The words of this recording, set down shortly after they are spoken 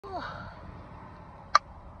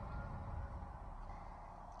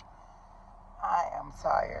I am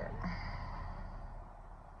tired.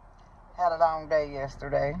 Had a long day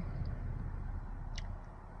yesterday.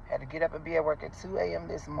 Had to get up and be at work at 2 a.m.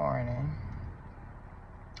 this morning.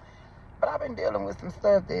 But I've been dealing with some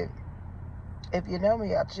stuff that, if you know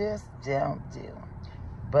me, I just don't do.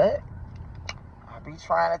 But I be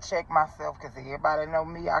trying to check myself because everybody know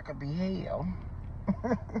me, I could be hell.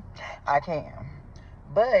 I can.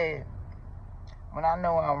 But when I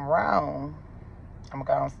know I'm wrong, I'm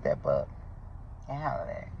going to step up and handle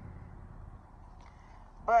that.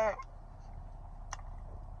 But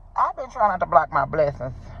I've been trying not to block my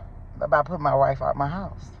blessings by putting my wife out my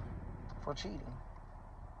house for cheating.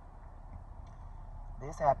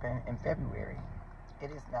 This happened in February. It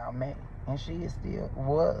is now May, and she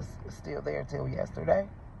was still there till yesterday.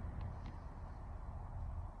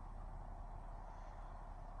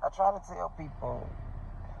 I try to tell people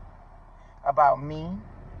about me,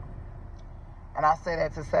 and I say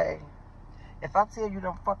that to say, if I tell you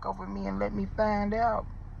don't fuck over me and let me find out,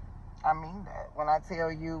 I mean that. When I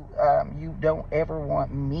tell you you don't ever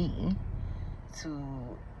want me to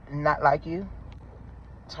not like you,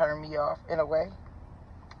 turn me off in a way,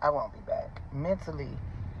 I won't be back. Mentally,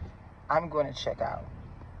 I'm going to check out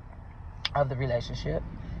of the relationship.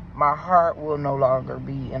 My heart will no longer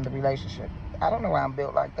be in the relationship. I don't know why I'm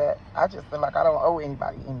built like that. I just feel like I don't owe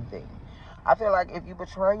anybody anything. I feel like if you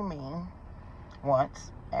betray me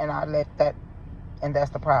once and I let that, and that's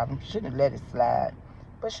the problem, shouldn't let it slide.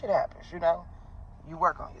 But shit happens, you know. You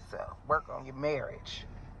work on yourself, work on your marriage,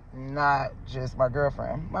 not just my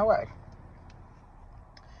girlfriend, my wife.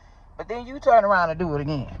 But then you turn around and do it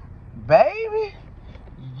again. Baby,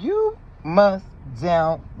 you must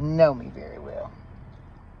don't know me very well.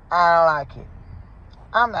 I don't like it.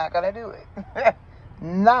 I'm not going to do it.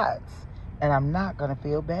 Not. And I'm not going to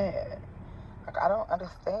feel bad. Like, I don't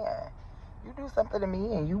understand. You do something to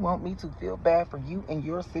me and you want me to feel bad for you in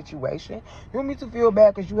your situation. You want me to feel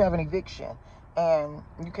bad because you have an eviction and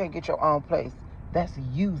you can't get your own place. That's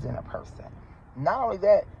using a person. Not only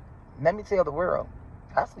that, let me tell the world,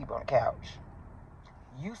 I sleep on the couch.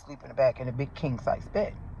 You sleep in the back in a big king-size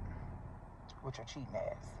bed with your cheating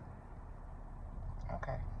ass.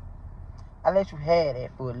 Okay. I let you have that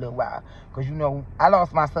for a little while. Because, you know, I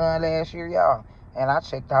lost my son last year, y'all. And I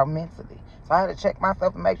checked out mentally. So I had to check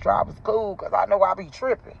myself and make sure I was cool. Because I know I be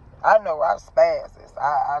tripping. I know I spazzes.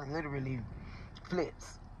 I literally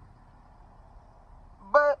flips.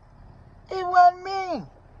 But it wasn't me.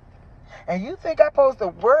 And you think I'm supposed to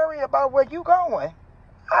worry about where you going?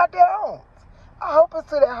 I don't. I hope it's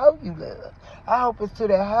to that hoe you love. I hope it's to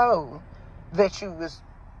that hoe that you was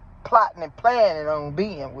plotting and planning on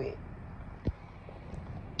being with.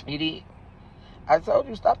 You did. I told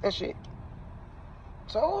you, stop that shit.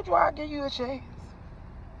 Told you I'd give you a chance.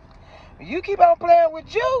 You keep on playing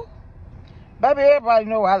with you, baby, everybody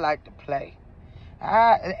know I like to play.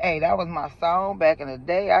 Hey, that was my song back in the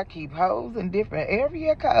day. I keep hoes in different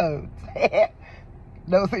area codes.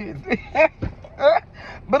 No, seriously.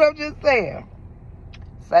 But I'm just saying,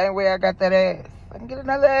 same way I got that ass, I can get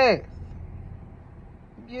another ass.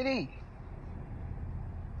 Get it.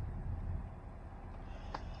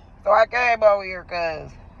 So I came over here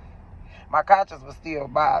because my conscience was still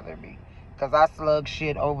bothering me. Because I slugged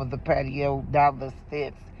shit over the patio, down the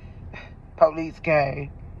steps. Police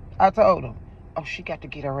came. I told them, oh, she got to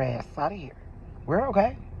get her ass out of here. We're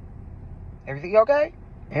okay. Everything okay?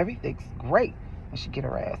 Everything's great. And she get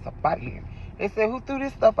her ass up out of here. They said, who threw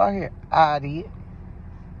this stuff out here? I did.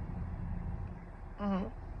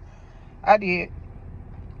 I did.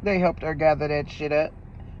 They helped her gather that shit up.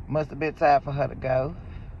 Must have been time for her to go.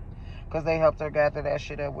 Because they helped her gather that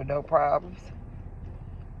shit up with no problems.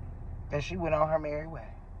 And she went on her merry way.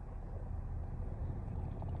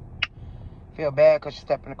 Feel bad because she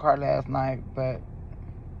stepped in the car last night, but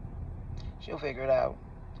she'll figure it out.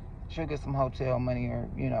 She'll get some hotel money or,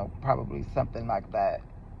 you know, probably something like that.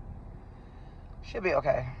 She'll be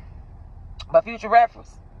okay. But future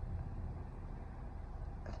reference,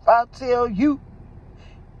 if I tell you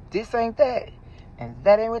this ain't that, and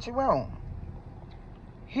that ain't what you want,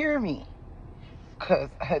 hear me. Because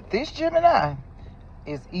this Gemini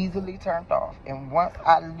is easily turned off. And once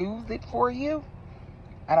I lose it for you,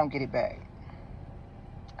 I don't get it back.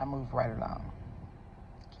 I move right along.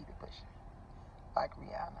 Keep it pushing. Like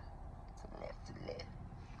Rihanna. To the left, to the left.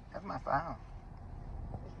 That's my sound.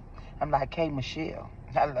 I'm like K. Michelle.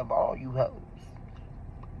 I love all you hoes.